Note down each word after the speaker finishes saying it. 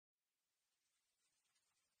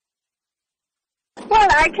Well,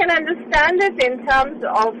 I can understand it in terms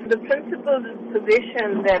of the principled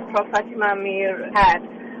position that Prof. Fatima Meer had,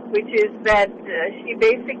 which is that she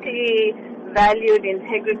basically valued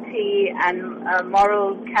integrity and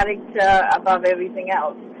moral character above everything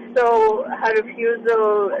else. So her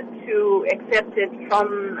refusal to accept it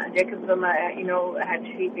from Jacob Zuma, had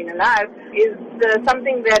she been alive, is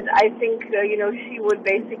something that I think, she would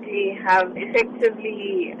basically have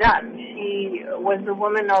effectively done. She was a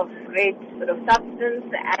woman of great sort of substance,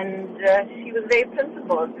 and she was very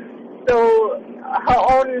principled. So her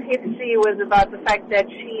own history was about the fact that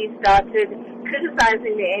she started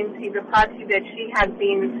criticizing the ANC, the party that she had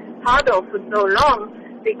been part of for so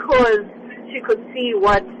long, because she could see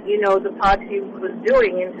what, the party was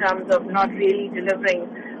doing in terms of not really delivering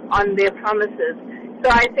on their promises. So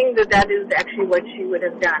I think that is actually what she would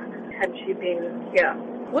have done had she been here.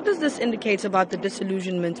 What does this indicate about the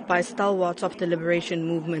disillusionment by stalwarts of the liberation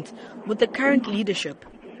movement with the current leadership?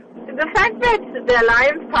 The fact that the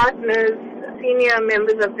alliance partners, senior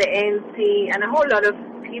members of the ANC, and a whole lot of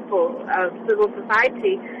people, civil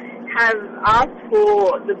society, have asked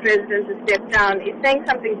for the president to step down is saying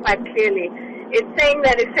something quite clearly. It's saying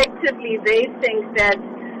that effectively they think that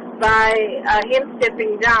by him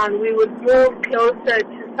stepping down, we would move closer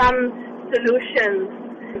to some solutions,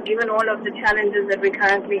 given all of the challenges that we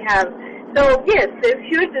currently have. So yes, there's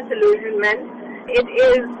huge disillusionment. It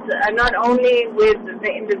is not only with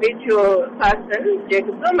the individual person,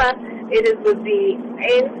 Jacob Zuma, it is with the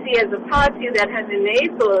ANC as a party that has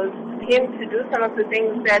enabled him to do some of the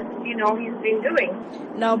things that, he's been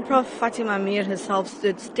doing. Now, Prof. Fatima Meer herself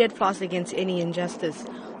stood steadfast against any injustice.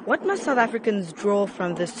 What must South Africans draw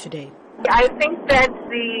from this today? I think that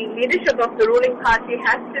the leadership of the ruling party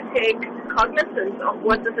has to take cognizance of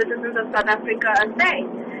what the citizens of South Africa are saying.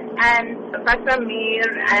 And Fatima Meer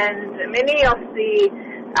and many of the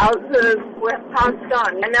elders who have passed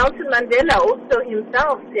on. And Nelson Mandela also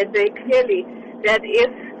himself said very clearly that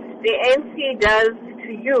if the ANC does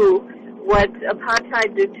to you what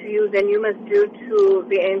apartheid did to you, then you must do to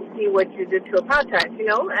the ANC what you did to apartheid,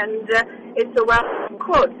 and it's a well-known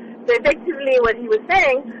quote. So effectively what he was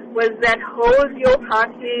saying was that hold your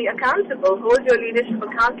party accountable, hold your leadership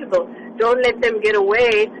accountable. Don't let them get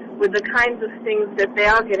away with the kinds of things that they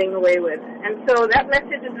are getting away with. And so that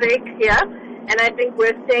message is very clear, and I think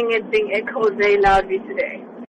we're seeing it being echoed very loudly today.